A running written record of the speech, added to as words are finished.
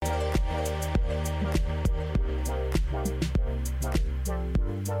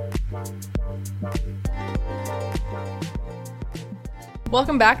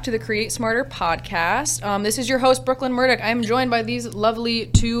Welcome back to the Create Smarter podcast. This is your host, Brooklyn Murdoch. I am joined by these lovely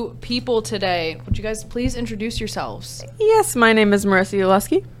two people today. Would you guys please introduce yourselves? Yes, my name is Marisa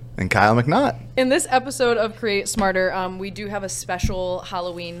Uleski. And Kyle McNaught. In this episode of Create Smarter, we do have a special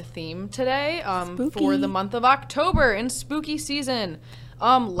Halloween theme today for the month of October and spooky season.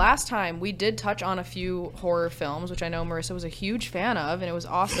 Last time we did touch on a few horror films, which I know Marisa was a huge fan of, and it was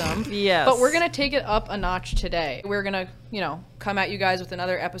awesome. Yes. But we're going to take it up a notch today. We're going to, come at you guys with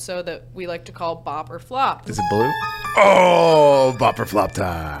another episode that we like to call Bop or Flop. Is it blue? Oh, Bop or Flop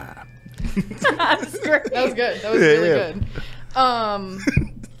time. That was good. That was really good.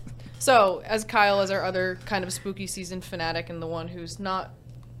 So, as Kyle is our other kind of spooky season fanatic and the one who's not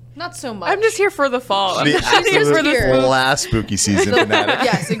so much. I'm just here for the fall. The absolute last spooky season fanatic.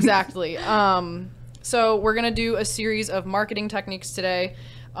 Yes, exactly. So we're going to do a series of marketing techniques today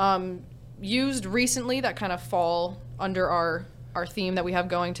used recently that kind of fall under our theme that we have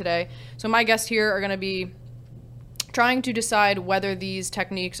going today. So my guests here are going to be trying to decide whether these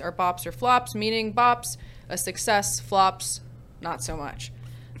techniques are bops or flops, meaning bops, a success, flops, not so much.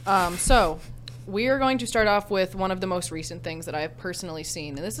 So we are going to start off with one of the most recent things that I have personally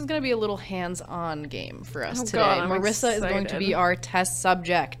seen. And this is going to be a little hands-on game for us today. God, Marisa is going to be our test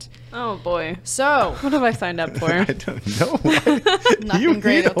subject. Oh, boy. So what have I signed up for? I don't know. Nothing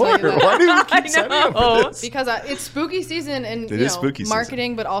great, I'll tell you that. Why do you keep signing up for this? Because it's spooky season and It is spooky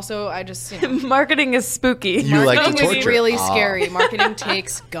marketing, but also I just, Marketing is spooky. You like to marketing is torture. really scary. Marketing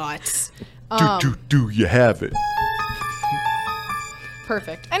takes guts. Do you have it?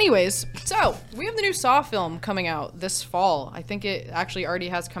 Perfect. Anyways, so we have the new Saw film coming out this fall. I think it actually already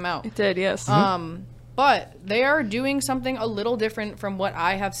has come out. It did, yes. But they are doing something a little different from what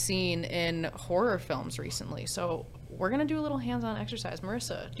I have seen in horror films recently. So we're going to do a little hands-on exercise.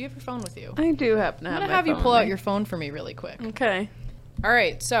 Marisa, do you have your phone with you? I do happen to have I'm going to my have you phone pull with out me. your phone for me really quick. Okay. All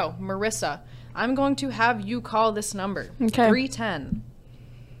right. So, Marisa, I'm going to have you call this number. Okay. 310.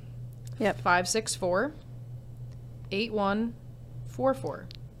 Yep. 564 8144.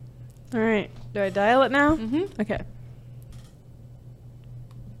 All right. Do I dial it now? Mm-hmm. Okay.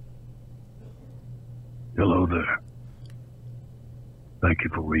 Hello there. Thank you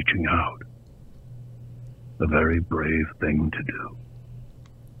for reaching out. A very brave thing to do.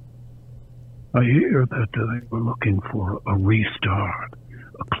 I hear that they were looking for a restart,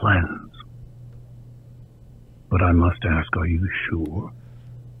 a cleanse. But I must ask, are you sure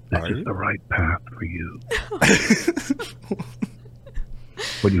this is the right path for you?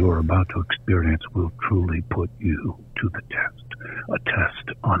 What you are about to experience will truly put you to the test. A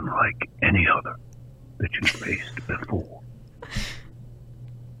test unlike any other that you faced before.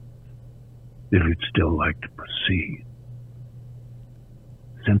 If you'd still like to proceed,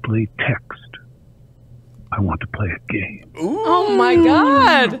 simply text, "I want to play a game." Ooh. Oh, my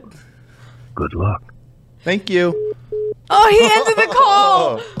God. Good luck. Thank you. Oh, he ended the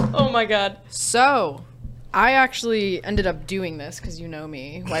call. Oh, my God. So, I actually ended up doing this because you know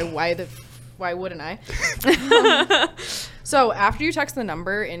me. Why wouldn't I? So after you text the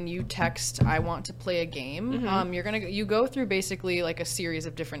number and you text "I want to play a game," you go through basically like a series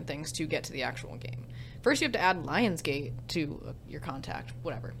of different things to get to the actual game. First, you have to add Lionsgate to your contact,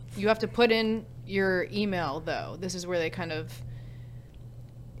 whatever. You have to put in your email, though. This is where they kind of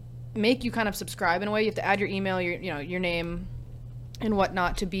make you kind of subscribe in a way. You have to add your email, your name, and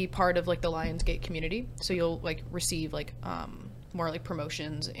whatnot to be part of like the Lionsgate community. So you'll like receive like more like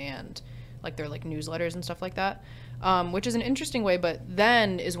promotions and like their like newsletters and stuff like that, which is an interesting way. But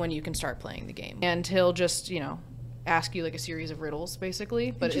then is when you can start playing the game, and he'll just ask you like a series of riddles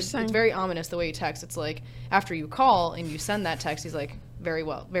basically. But it's very ominous the way he texts. It's like after you call and you send that text, he's like, very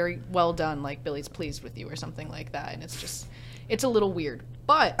well done, like Billy's pleased with you or something like that. And it's a little weird,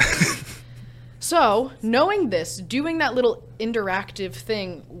 but. So, knowing this, doing that little interactive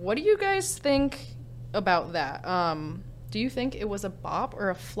thing, what do you guys think about that? Do you think it was a bop or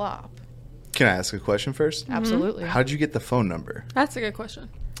a flop? Can I ask a question first? Absolutely. How'd you get the phone number? That's a good question.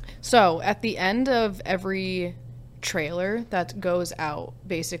 So, at the end of every trailer that goes out,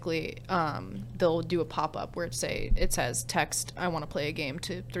 basically, they'll do a pop-up where it says, text, "I want to play a game"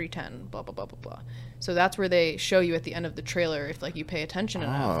 to 310, blah, blah, blah, blah, blah. So that's where they show you at the end of the trailer if like you pay attention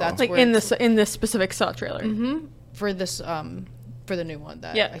enough. That's like where in this specific Saw trailer. Mm-hmm. For this for the new one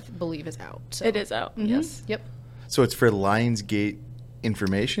that I believe is out. So. It is out. Yes. Yep. So it's for Lionsgate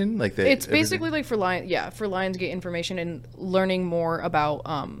information, like that. It's basically like for Lionsgate information and learning more about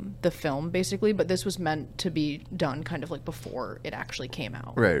the film, basically. But this was meant to be done kind of like before it actually came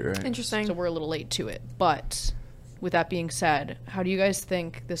out. Right. Interesting. So we're a little late to it. But with that being said, how do you guys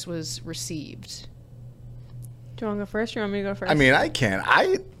think this was received? Do you want to go first or you want me to go first? I mean, I can.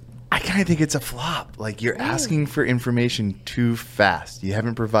 I kind of think it's a flop. Like, you're asking for information too fast. You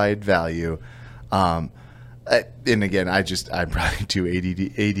haven't provided value. And again, I'm probably too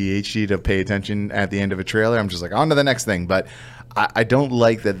ADHD to pay attention at the end of a trailer. I'm just like, on to the next thing. But I don't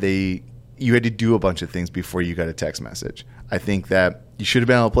like that you had to do a bunch of things before you got a text message. I think that you should have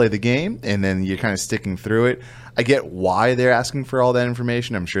been able to play the game, and then you're kind of sticking through it. I get why they're asking for all that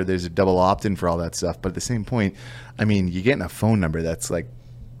information. I'm sure there's a double opt-in for all that stuff. But at the same point, I mean, you're getting a phone number that's like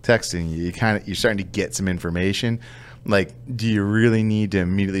texting you. You're starting to get some information. Like, do you really need to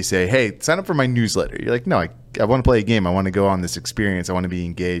immediately say, hey, sign up for my newsletter? You're like, no, I want to play a game. I want to go on this experience. I want to be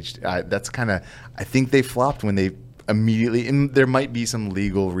engaged. I think they flopped when they immediately, and there might be some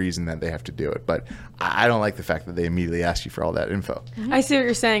legal reason that they have to do it, but I don't like the fact that they immediately ask you for all that info. I see what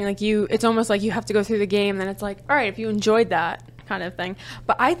you're saying. Like, it's almost like you have to go through the game, then it's like, all right, if you enjoyed that kind of thing.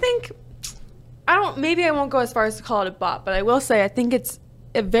 But I think, maybe I won't go as far as to call it a bot, but I will say I think it's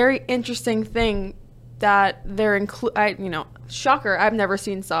a very interesting thing that they're shocker, I've never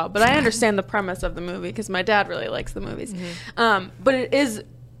seen Saw, but I understand the premise of the movie because my dad really likes the movies. But it is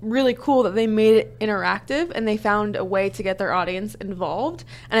really cool that they made it interactive and they found a way to get their audience involved.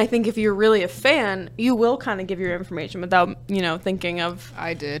 And I think if you're really a fan, you will kind of give your information without, thinking of...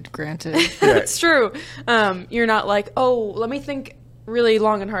 I did, granted. It's true. You're not like, oh, let me think really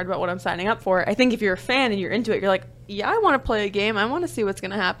long and hard about what I'm signing up for. I think if you're a fan and you're into it, you're like, yeah, I want to play a game. I want to see what's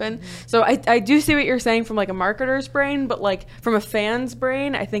going to happen. So I do see what you're saying from like a marketer's brain, but like from a fan's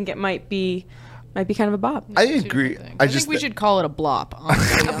brain, I think it might be kind of a bop. I agree. I think we should call it a blop.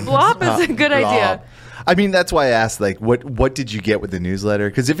 Honestly, a blop is a good idea. I mean, that's why I asked, like, what did you get with the newsletter?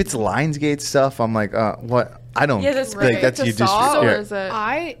 Because if it's Lionsgate stuff, I'm like, what? I don't think that's you just.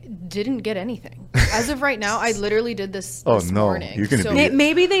 I didn't get anything. As of right now, I literally did this morning. You're gonna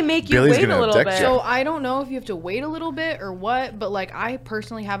maybe they make you Billy's wait a little bit. So I don't know if you have to wait a little bit or what, but like I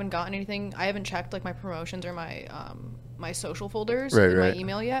personally haven't gotten anything. I haven't checked like my promotions or my my social folders in my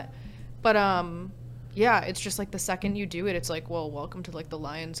email yet. But yeah, it's just like the second you do it, it's like, well, welcome to like the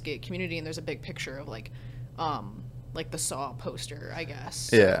Lionsgate community, and there's a big picture of like the Saw poster, I guess.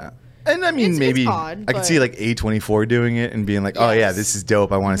 So. Yeah. And I mean, maybe odd, I could see like A24 doing it and being like, oh yeah, this is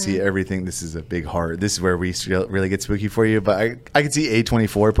dope. I want to see everything. This is a big heart. This is where we really get spooky for you. But I could see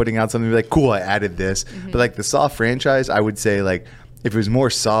A24 putting out something like, cool, I added this. But like the Saw franchise, I would say like if it was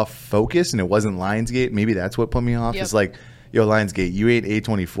more Saw focused and it wasn't Lionsgate, maybe that's what put me off. It's like, yo, Lionsgate, you ain't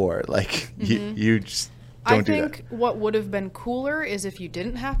A24. Like you just don't do that. I think what would have been cooler is if you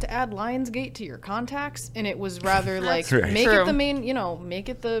didn't have to add Lionsgate to your contacts, and it was rather like make it the main, make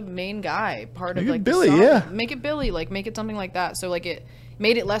it the main guy part of like Billy, make it Billy, like make it something like that. So like it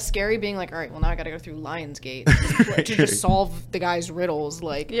made it less scary being like, all right, well now I got to go through Lionsgate to just solve the guy's riddles,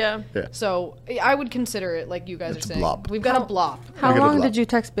 like So I would consider it like you guys are saying. Blop. We've got a blop. How long did you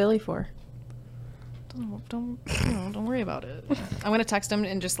text Billy for? Don't worry about it. I'm gonna text him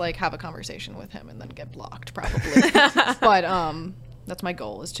and just like have a conversation with him and then get blocked probably. But that's my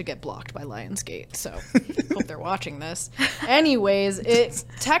goal, is to get blocked by Lionsgate. So hope they're watching this. Anyways, it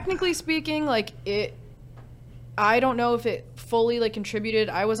technically speaking, like I don't know if it fully like contributed.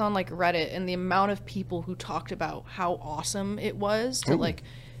 I was on like Reddit, and the amount of people who talked about how awesome it was to like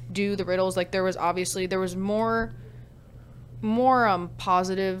do the riddles, like there was more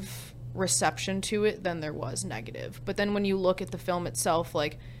positive reception to it than there was negative. But then when you look at the film itself,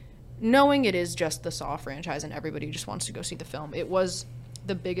 like knowing it is just the Saw franchise and everybody just wants to go see the film, it was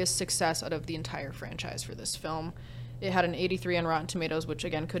the biggest success out of the entire franchise for this film. It had an 83 on Rotten Tomatoes, which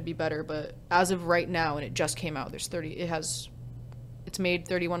again could be better, but as of right now, and it just came out, it's made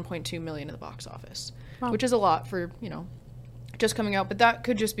 $31.2 million in the box office, which is a lot for just coming out. But that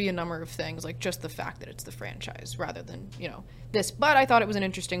could just be a number of things, like just the fact that it's the franchise rather than this. But I thought it was an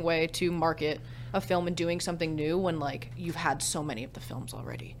interesting way to market a film and doing something new when like you've had so many of the films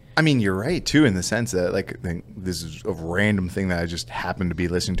already. I mean, you're right too, in the sense that like this is a random thing that I just happened to be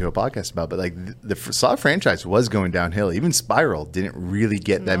listening to a podcast about, but like the Saw franchise was going downhill. Even Spiral didn't really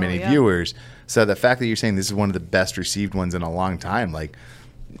get that many viewers. So the fact that you're saying this is one of the best received ones in a long time, like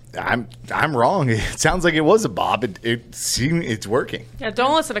I'm wrong. It sounds like it was a bop. It's working. Yeah,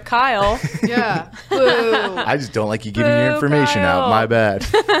 don't listen to Kyle. Yeah. Boo. I just don't like you giving your information out. My bad.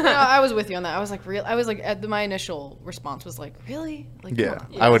 I was with you on that. I was like, my initial response was like, really? Like,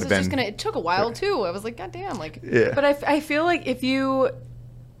 I would have been. It took a while too. I was like, God damn. Like, But I feel like if you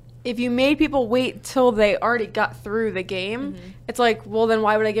made people wait till they already got through the game, it's like, well, then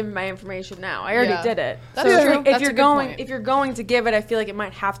why would I give them my information now? I already did it. That's true. If you're going to give it, I feel like it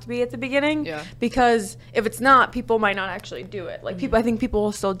might have to be at the beginning. Yeah. Because if it's not, people might not actually do it. Like I think people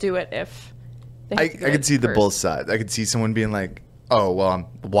will still do it if I could see the both sides. I could see someone being like, oh, well,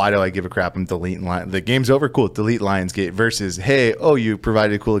 why do I give a crap? I'm deleting the game's over. Cool. Delete Lionsgate versus, hey, oh, you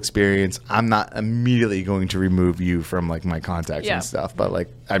provided a cool experience. I'm not immediately going to remove you from like my contacts and stuff. But like,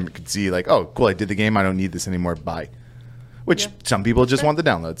 I could see like, oh, cool. I did the game. I don't need this anymore. Bye. Which some people just want the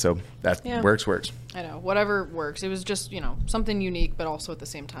download. So that works. I know. Whatever works. It was just, something unique, but also at the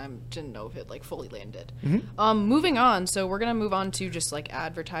same time, didn't know if it like fully landed. Moving on. So we're going to move on to just like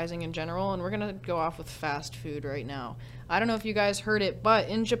advertising in general. And we're going to go off with fast food right now. I don't know if you guys heard it, but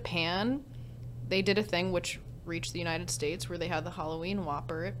in Japan, they did a thing which reached the United States where they had the Halloween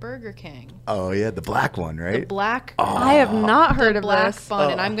Whopper at Burger King. Oh, yeah. The black one, right? The black. I have not heard of black this.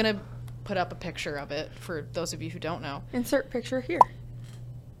 bun. And I'm going to put up a picture of it for those of you who don't know. Insert picture here.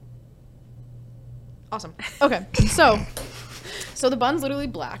 Awesome. Okay. So the bun's literally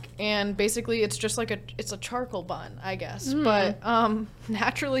black, and basically it's just like it's a charcoal bun, I guess. But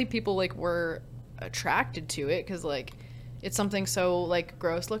naturally people like were attracted to it because like it's something so like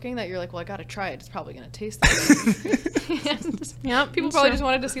gross looking that you're like, well, I gotta try it. It's probably gonna taste the same. And people probably just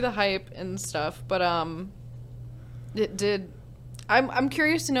wanted to see the hype and stuff. But it did. I'm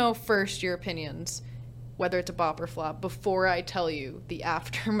curious to know first your opinions, whether it's a bop or flop, before I tell you the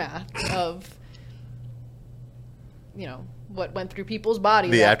aftermath of what went through people's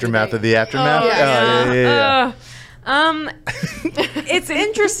bodies. The aftermath of the aftermath. It's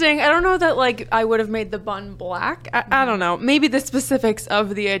interesting. I don't know that like I would have made the bun black. I don't know. Maybe the specifics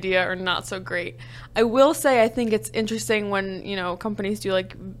of the idea are not so great. I will say I think it's interesting when companies do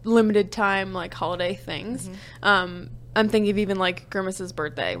like limited time like holiday things. I'm thinking of even like Grimace's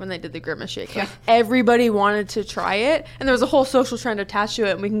birthday when they did the Grimace shake. Like, everybody wanted to try it, and there was a whole social trend attached to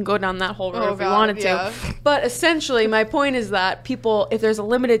it, and we can go down that whole road if we wanted to. But essentially, my point is that people, if there's a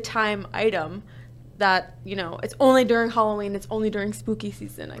limited time item that, it's only during Halloween, it's only during spooky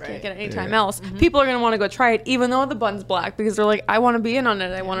season, I can't get it anytime else, people are going to want to go try it, even though the bun's black, because they're like, I want to be in on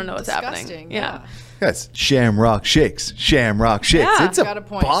it, I want to know what's happening. Yeah. Yes, Shamrock Shakes. Yeah, it's a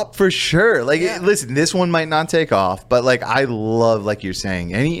pop for sure. Like, listen, this one might not take off, but like, I love, like you're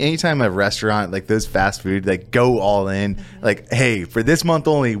saying, anytime a restaurant, like those fast food, like go all in, like, hey, for this month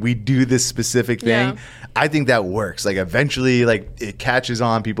only, we do this specific thing. I think that works. Like, eventually, like, it catches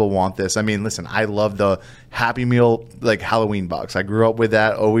on. People want this. I mean, listen, I love the Happy Meal, like, Halloween box. I grew up with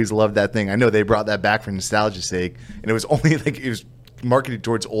that. Always loved that thing. I know they brought that back for nostalgia's sake, and it was only like it was marketed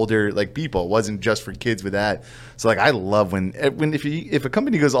towards older like people. It wasn't just for kids with that. So like I love when if a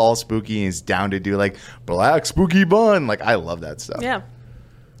company goes all spooky and is down to do like black spooky bun, like I love that stuff. Yeah.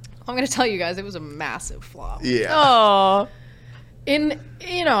 I'm gonna tell you guys it was a massive flop. Yeah. Oh. In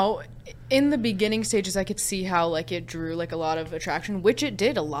the beginning stages I could see how like it drew like a lot of attraction, which it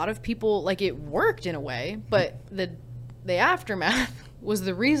did. A lot of people like it worked in a way, but the aftermath was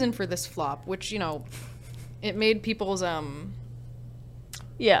the reason for this flop, which it made people's green.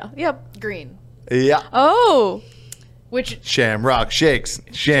 Yeah. Oh. Which Shamrock Shakes.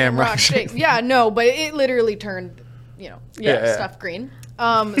 Shamrock Shakes. Yeah, no, but it literally turned, stuff green.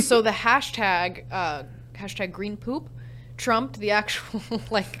 So the hashtag green poop trumped the actual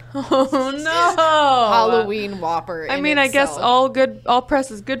like Halloween Whopper. I mean, I guess all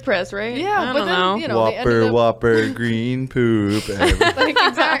press is good press, right? Yeah, but then Whopper green poop. like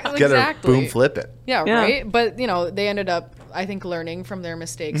exactly. Gotta boom flip it. Yeah, right. But they ended up, I think, learning from their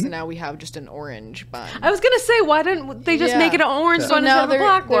mistakes, and now we have just an orange bun. I was gonna say, why didn't they just make it an orange bun instead of a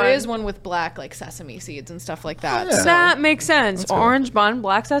black one? There is one with black like sesame seeds and stuff like that. Yeah. So. That makes sense. Orange bun,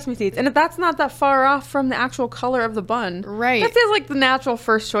 black sesame seeds, and that's not that far off from the actual color of the bun. Right. That feels like the natural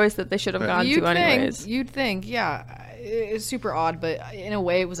first choice that they should have gone to anyways. You'd think, yeah. It's super odd, but in a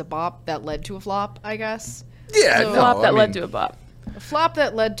way, it was a bop that led to a flop, I guess. Yeah, A flop that led to a bop. A flop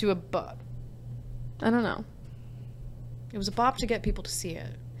that led to a bop. I don't know. It was a bop to get people to see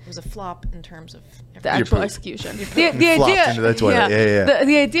it. It was a flop in terms of The actual execution. The idea into the toilet. Yeah.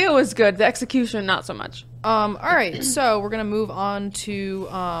 The idea was good. The execution, not so much. All right, so we're gonna move on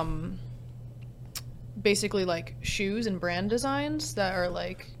to basically like shoes and brand designs that are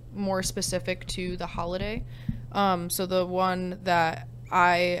like more specific to the holiday. So the one that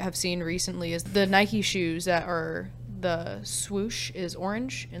I have seen recently is the Nike shoes that are the swoosh is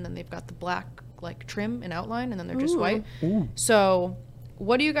orange, and then they've got the black like trim and outline, and then they're just white. So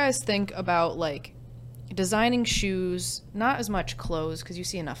what do you guys think about like designing shoes, not as much clothes, because you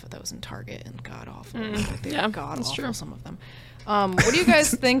see enough of those in Target and god awful. God awful, some of them. What do you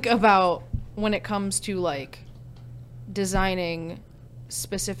guys think about when it comes to like designing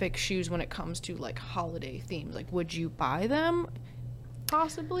specific shoes when it comes to like holiday themes? Like, would you buy them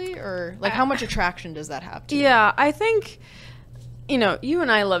possibly, or like how much attraction does that have to you? Yeah, I think you know, you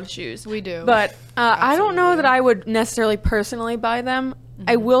and I love shoes. We do. But I don't know that I would necessarily personally buy them.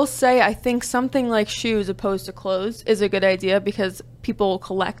 I will say I think something like shoes opposed to clothes is a good idea because people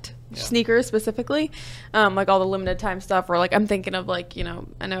collect sneakers specifically, like all the limited time stuff, or like I'm thinking of like, you know,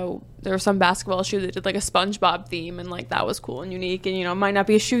 I know there was some basketball shoe that did like a SpongeBob theme and like that was cool and unique, and you know, it might not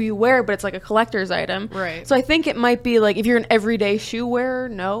be a shoe you wear, but it's like a collector's item. Right. So I think it might be like if you're an everyday shoe wearer,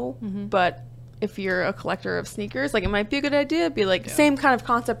 no, but if you're a collector of sneakers, like it might be a good idea. It'd be like same kind of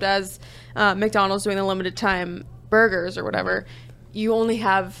concept as McDonald's doing the limited time burgers or whatever. You only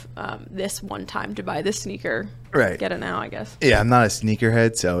have this one time to buy this sneaker. Right. Get it now, I guess. Yeah, I'm not a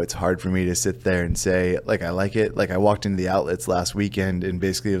sneakerhead, so it's hard for me to sit there and say, like, I like it. Like, I walked into the outlets last weekend, and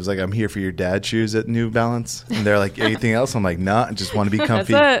basically it was like, I'm here for your dad's shoes at New Balance. And they're like, anything else? I'm like, nah, I just want to be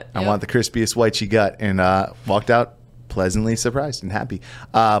comfy. That's it. I want the crispiest white you got. And walked out pleasantly surprised and happy.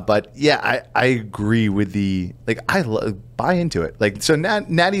 But, yeah, I agree with the, like, buy into it. Like, so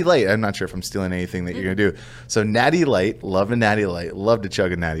Natty Light, I'm not sure if I'm stealing anything that you're going to do. So Natty Light, love a Natty Light, love to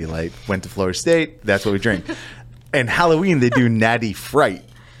chug a Natty Light. Went to Florida State, that's what we drink. And Halloween, they do Natty Fright,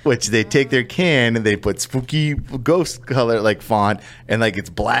 which they take their can and they put spooky ghost color like font, and like it's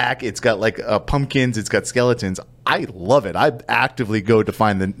black. It's got like pumpkins. It's got skeletons. I love it. I actively go to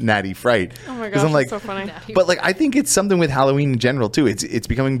find the Natty Fright. Oh my gosh, I'm like, that's so funny. But like, I think it's something with Halloween in general too. It's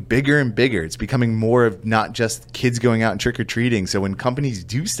becoming bigger and bigger. It's becoming more of not just kids going out and trick or treating. So when companies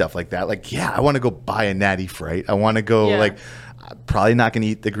do stuff like that, like, yeah, I want to go buy a Natty Fright. I want to go like. Probably not going to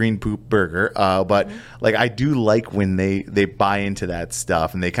eat the green poop burger, but like I do like when they buy into that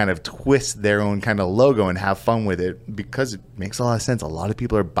stuff and they kind of twist their own kind of logo and have fun with it because it makes a lot of sense. A lot of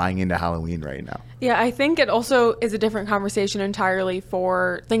people are buying into Halloween right now. Yeah, I think it also is a different conversation entirely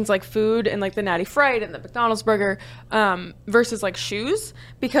for things like food and like the Natty Fright and the McDonald's burger versus like shoes,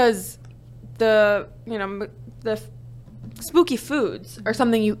 because the spooky foods are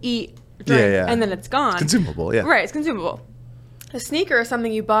something you eat, drink, and then it's gone. It's consumable, yeah. Right, it's consumable. A sneaker is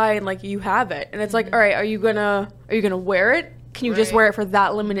something you buy and like you have it, and it's like, all right, are you gonna wear it? Can you just wear it for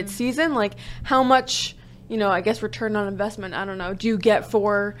that limited season? Like, how much, I guess return on investment, I don't know, do you get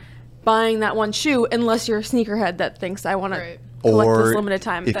for buying that one shoe, unless you're a sneakerhead that thinks I want to collect this limited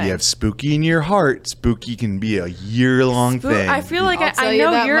time if thing. You have spooky in your heart, spooky can be a year-long thing. I feel like I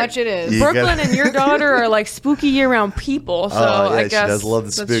know that much it is. Brooklyn and your daughter are like spooky year-round people, so I guess she does love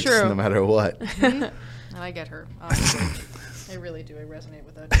the spooks no matter what. And I get her. I really do. I resonate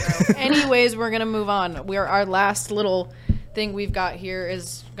with that. So, anyways, we're gonna move on. Our last little thing we've got here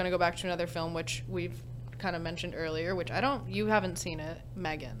is gonna go back to another film which we've kind of mentioned earlier, which you haven't seen it,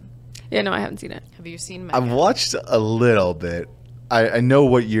 Megan. Yeah, no, I haven't seen it. Have you seen Megan? I've watched a little bit. I know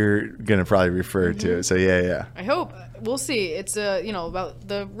what you're gonna probably refer to. So yeah. I hope we'll see. It's about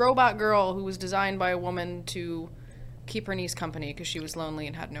the robot girl who was designed by a woman to keep her niece company because she was lonely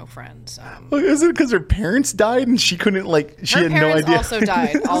and had no friends. Is it because her parents died and she couldn't she had no idea? Her parents also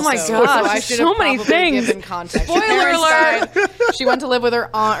died. Oh my gosh, so I should have many things. given context. Spoiler alert! She went to live with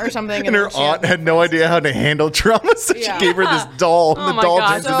her aunt or something, and her aunt had no idea how to handle trauma, so she gave her this doll. Oh the doll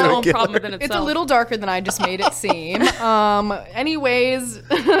God, turned into a killer. problem within itself. It's a little darker than I just made it seem. Anyways,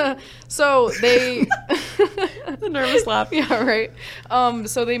 so they the nervous laugh. Yeah, right.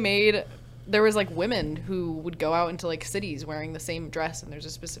 So there was like women who would go out into like cities wearing the same dress, and there's a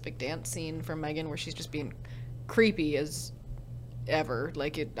specific dance scene from Megan where she's just being creepy as ever.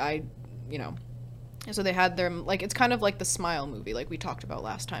 So they had them like, it's kind of like the Smile movie, like we talked about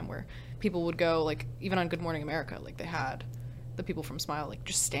last time, where people would go like, even on Good Morning America, like they had the people from Smile like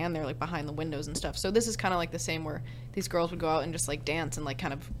just stand there like behind the windows and stuff. So this is kind of like the same, where these girls would go out and just like dance and like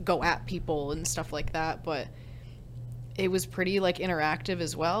kind of go at people and stuff like that, but it was pretty like interactive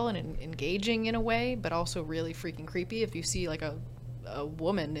as well and engaging in a way, but also really freaking creepy if you see like a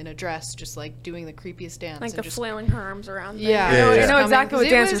woman in a dress just like doing the creepiest dance, like and the flailing her arms around. Yeah, I know exactly what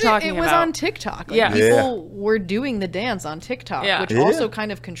dance you're talking about. It was on TikTok. Like, people were doing the dance on TikTok, which also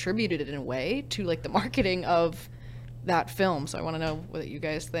kind of contributed in a way to like the marketing of that film. So I want to know what you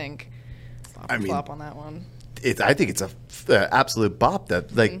guys think. Flop on that one. I think it's a absolute bop.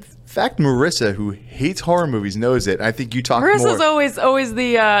 That fact, Marissa, who hates horror movies, knows it. I think you talk more. Marissa's always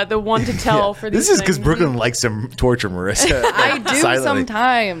the one to tell for these. This is because Brooklyn likes to torture Marissa. I do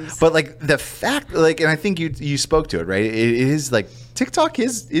sometimes. But like the fact, and I think you spoke to it, right? It is like TikTok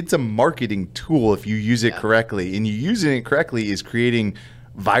it's a marketing tool if you use it correctly, and you using it correctly is creating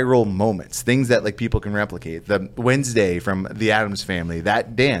viral moments, things that like people can replicate. The Wednesday from The Addams Family,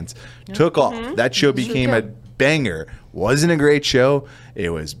 that dance took off. That show became a banger wasn't a great show. It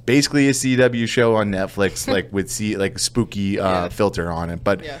was basically a CW show on Netflix, like with spooky filter on it.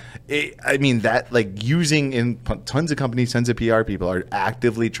 But I mean that like using in tons of companies, tons of PR people are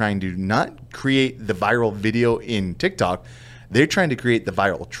actively trying to not create the viral video in TikTok. They're trying to create the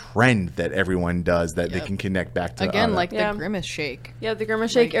viral trend that everyone does that they can connect back to. Again, like the Grimace Shake. Yeah, the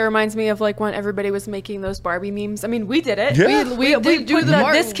Grimace Shake. It reminds me of like when everybody was making those Barbie memes. I mean, we did it. Yeah. We did do the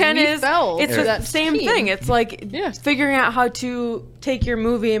this Ken we is. fell It's for the that same scheme. thing. It's like figuring out how to take your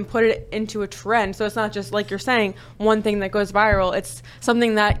movie and put it into a trend. So it's not just like you're saying one thing that goes viral. It's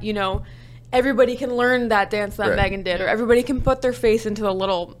something that everybody can learn that dance that Megan did, or everybody can put their face into the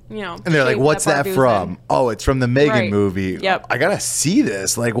little, And they're like, "What's that from?" Oh, it's from the Megan movie. Yep. I gotta see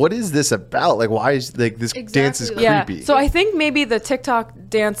this. Like, what is this about? Like, why is like this dance is creepy? So I think maybe the TikTok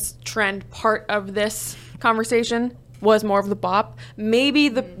dance trend part of this conversation was more of the bop. Maybe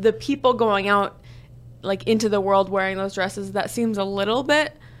the people going out like into the world wearing those dresses, that seems a little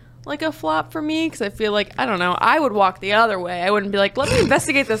bit like a flop for me, because I feel like, I don't know, I would walk the other way. I wouldn't be like, let me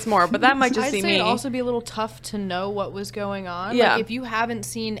investigate this more, but that might just I'd be say me. it'd also be a little tough to know what was going on. Yeah. Like, if you haven't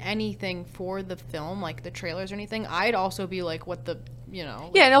seen anything for the film, like the trailers or anything, I'd also be like, what the,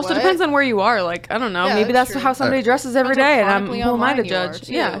 like, yeah, it also depends on where you are. Like, I don't know, Yeah, maybe that's that's true. how somebody dresses every Depends day, how and chronically who am I to online you are, judge?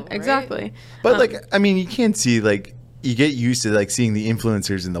 too, Yeah, right? exactly. But like, I mean, you can't see like you get used to like seeing the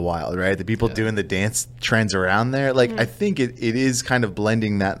influencers in the wild, right? The people doing the dance trends around there. Like, I think it is kind of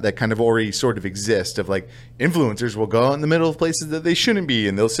blending that kind of already sort of exists of like influencers will go out in the middle of places that they shouldn't be,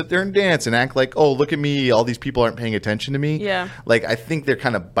 and they'll sit there and dance and act like, oh, look at me, all these people aren't paying attention to me. Yeah. Like, I think they're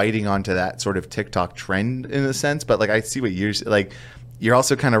kind of biting onto that sort of TikTok trend in a sense. But like, I see what you're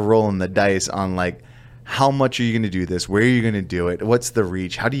also kind of rolling the dice on like, how much are you going to do this? Where are you going to do it? What's the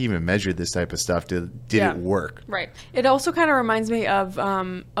reach? How do you even measure this type of stuff? Did it work? Right. It also kind of reminds me of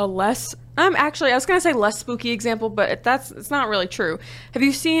a less. Actually, I was going to say less spooky example, but it's not really true. Have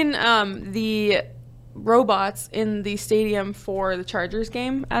you seen the robots in the stadium for the Chargers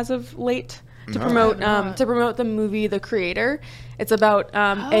game as of late? To promote the movie The Creator. It's about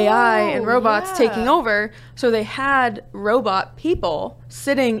AI and robots taking over. So they had robot people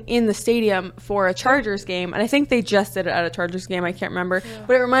sitting in the stadium for a Chargers game, and I think they just did it at a Chargers game. I can't remember,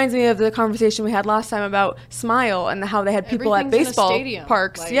 but it reminds me of the conversation we had last time about Smile and how they had people at baseball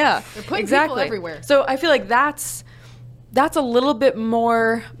parks. Like, yeah, they're putting exactly. people everywhere. So I feel like that's a little bit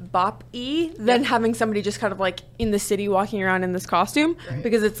more bop-y than having somebody just kind of like in the city walking around in this costume,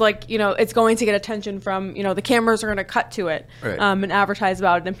 because it's like, it's going to get attention from, the cameras are going to cut to it and advertise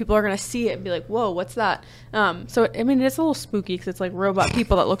about it, and people are going to see it and be like, whoa, what's that? So, I mean, it's a little spooky because it's like robot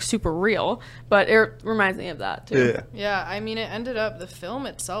people that look super real, but it reminds me of that too. Yeah, I mean, the film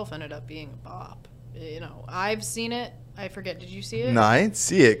itself ended up being a bop. I've seen it. I forget, did you see it? No, I didn't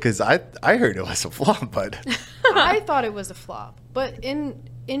see it because I heard it was a flop, but I thought it was a flop. But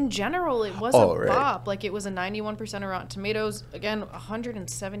in general, it was a bop. Like, it was a 91% of Rotten Tomatoes. Again,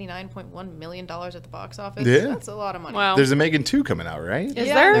 $179.1 million at the box office. Yeah. That's a lot of money. Wow. there's a Megan 2 coming out, right? Is there?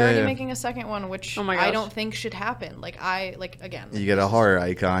 They're already making a second one, which Oh my gosh. I don't think should happen. Again. You get a horror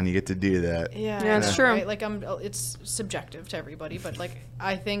icon, you get to do that. Yeah, it's true. Right? Like, it's subjective to everybody, but like,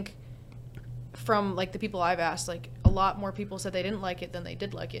 I think from like the people I've asked, like a lot more people said they didn't like it than they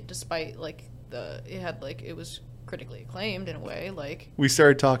did like it, despite like it was critically acclaimed in a way. Like, We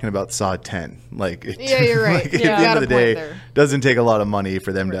started talking about Saw 10. Like, you're right. Like, Yeah. at the end Got of a the point day, there. doesn't take a lot of money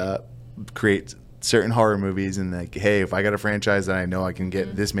for them to create certain horror movies, and like, hey, if I got a franchise that I know I can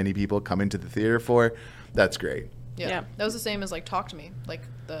get this many people come into the theater for, that's great. Yeah. That was the same as like Talk to Me, like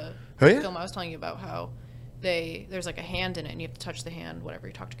the Oh, yeah? film I was telling you about, how there's like a hand in it and you have to touch the hand whatever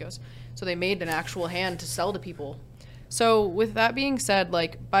you talk to goes. So they made an actual hand to sell to people. So with that being said,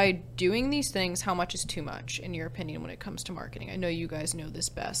 like, by doing these things, how much is too much in your opinion when it comes to marketing? I know you guys know this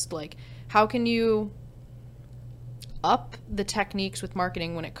best. Like, how can you up the techniques with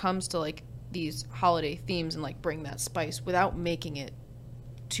marketing when it comes to like these holiday themes and like bring that spice without making it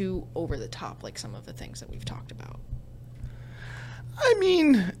too over the top, like some of the things that we've talked about? I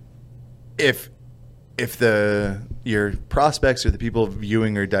mean, if your prospects or the people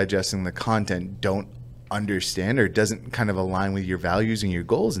viewing or digesting the content don't understand or doesn't kind of align with your values and your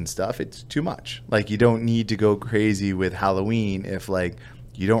goals and stuff, it's too much. Like, you don't need to go crazy with Halloween if like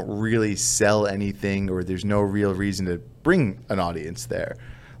you don't really sell anything or there's no real reason to bring an audience there.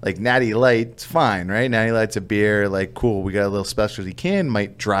 Like Natty Light's fine, right? Natty Light's a beer, like, cool, we got a little specialty can,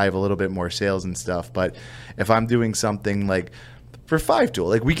 might drive a little bit more sales and stuff. But if I'm doing something like for Five Tool,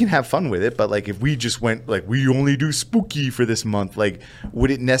 like, we can have fun with it, but like if we just went like we only do spooky for this month, like,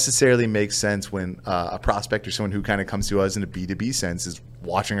 would it necessarily make sense when a prospect or someone who kind of comes to us in a B2B sense is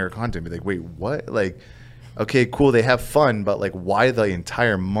watching our content be like, wait, what? Like, okay, cool, they have fun, but like, why the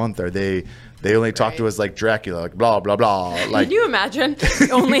entire month are they only talk to us like Dracula, like blah blah blah. Like, Can you imagine?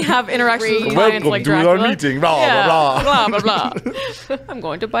 You only have interactions with clients welcome like to Dracula. our meeting, blah Yeah, blah blah blah blah. I'm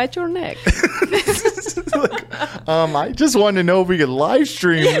going to bite your neck. like, I just wanted to know if we could live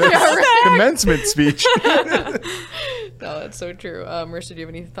stream this commencement speech. No, that's so true. Marissa, do you have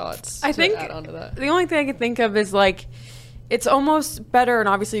any thoughts I to think add on to that? the only thing I can think of is like, it's almost better, and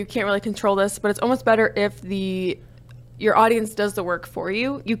obviously you can't really control this, but it's almost better if your audience does the work for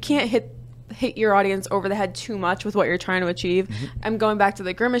you. You can't hit your audience over the head too much with what you're trying to achieve. I'm going back to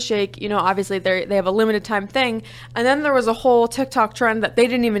the Grimace Shake. You know, obviously they have a limited time thing, and then there was a whole TikTok trend that they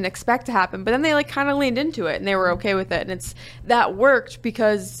didn't even expect to happen, but then they like kind of leaned into it and they were okay with it, and that worked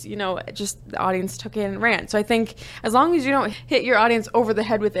because, you know, just the audience took it and ran. So I think as long as you don't hit your audience over the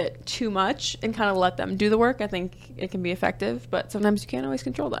head with it too much and kind of let them do the work, I think it can be effective, but sometimes you can't always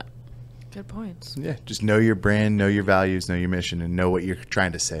control that. Good points. Yeah, just know your brand, know your values, know your mission, and know what you're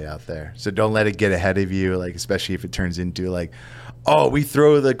trying to say out there. So don't let it get ahead of you, like, especially if it turns into like, oh, we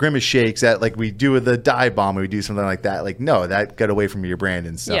throw the Grimace Shakes at, like we do with the dive bomb, or we do something like that. Like, no, that got away from your brand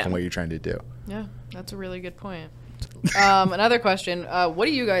and stuff and what you're trying to do. Yeah, that's a really good point. Another question. What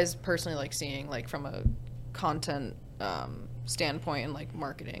do you guys personally like seeing, like from a content standpoint and like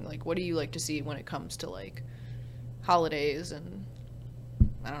marketing? Like, what do you like to see when it comes to like holidays and,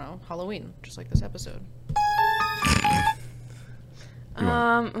 I don't know, Halloween, just like this episode?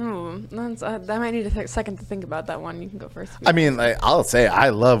 That might need a second to think about that one. You can go first. I mean, like, I'll say I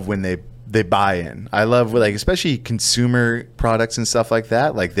love when they buy in. I love, like, especially consumer products and stuff like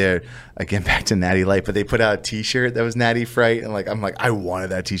that. Like, they're, again, back to Natty Light, but they put out a T-shirt that was Natty Fright, and like, I'm like, I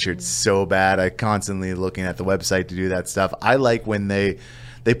wanted that T-shirt so bad. I constantly looking at the website to do that stuff. I like when they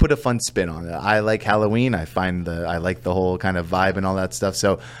put a fun spin on it. I like Halloween. I like the whole kind of vibe and all that stuff.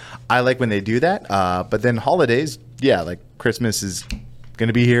 So I like when they do that. But then holidays, yeah, like Christmas is going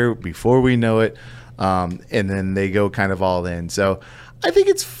to be here before we know it. And then they go kind of all in. So I think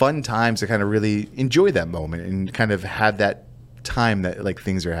it's fun times to kind of really enjoy that moment and kind of have that time that like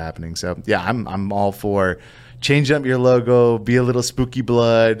things are happening. So yeah, I'm all for change up your logo, be a little spooky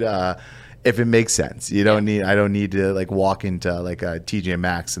blood, if it makes sense. I don't need to like walk into like a TJ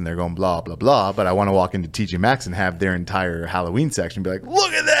Maxx and they're going blah blah blah, but I want to walk into TJ Maxx and have their entire Halloween section and be like,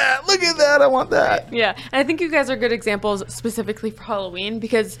 look at that, I want that. Yeah, and I think you guys are good examples specifically for Halloween,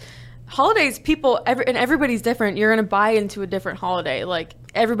 because holidays, everybody's different. You're going to buy into a different holiday. Like,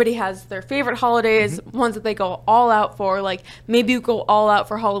 everybody has their favorite holidays, ones that they go all out for. Like, maybe you go all out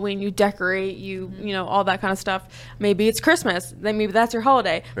for Halloween, you decorate, you know, all that kind of stuff. Maybe it's Christmas, then maybe that's your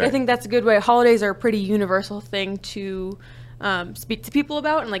holiday. But I think that's a good way. Holidays are a pretty universal thing to speak to people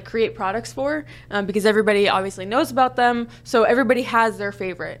about and like create products for, because everybody obviously knows about them. So everybody has their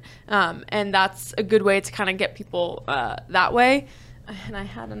favorite, and that's a good way to kind of get people that way. And I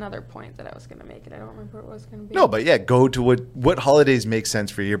had another point that I was going to make, and I don't remember what it was going to be. No, but yeah, go to what holidays make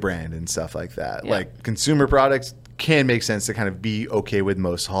sense for your brand and stuff like that. Yeah. Like, consumer products can make sense to kind of be okay with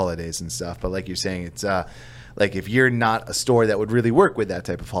most holidays and stuff. But like you're saying, it's like, if you're not a store that would really work with that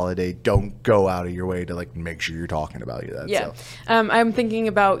type of holiday, don't go out of your way to like make sure you're talking about that. Yeah. So. I'm thinking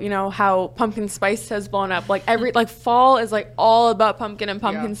about, you know, how pumpkin spice has blown up. Like, like fall is like all about pumpkin and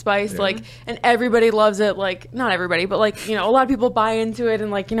pumpkin spice. Like, and everybody loves it. Like, not everybody, but like, you know, a lot of people buy into it. And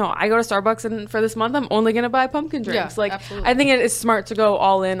like, you know, I go to Starbucks and for this month, I'm only going to buy pumpkin drinks. Yeah, like, absolutely. I think it is smart to go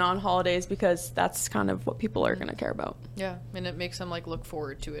all in on holidays, because that's kind of what people are going to care about. Yeah, and it makes them like look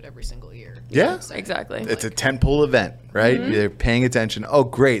forward to it every single year. Yeah. Exactly. It's a tentpole event, right? They're paying attention. Oh,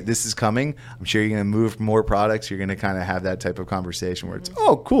 great, this is coming. I'm sure you're going to move more products. You're going to kind of have that type of conversation where it's,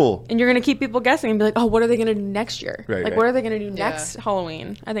 oh, cool. And you're going to keep people guessing and be like, oh, what are they going to do next year? Right. What are they going to do next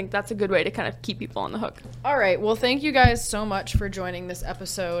Halloween? I think that's a good way to kind of keep people on the hook. All right. Well, thank you guys so much for joining this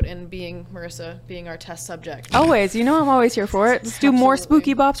episode and Marissa being our test subject. Always. You know I'm always here for it. Let's do more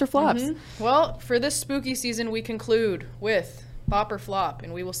spooky bops or flops. Well, for this spooky season, we conclude with Bop or Flop,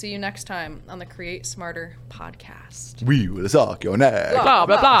 and we will see you next time on the Create Smarter podcast. We will suck your neck. Blah,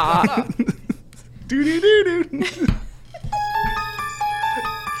 blah, blah. Doo-doo-doo-doo.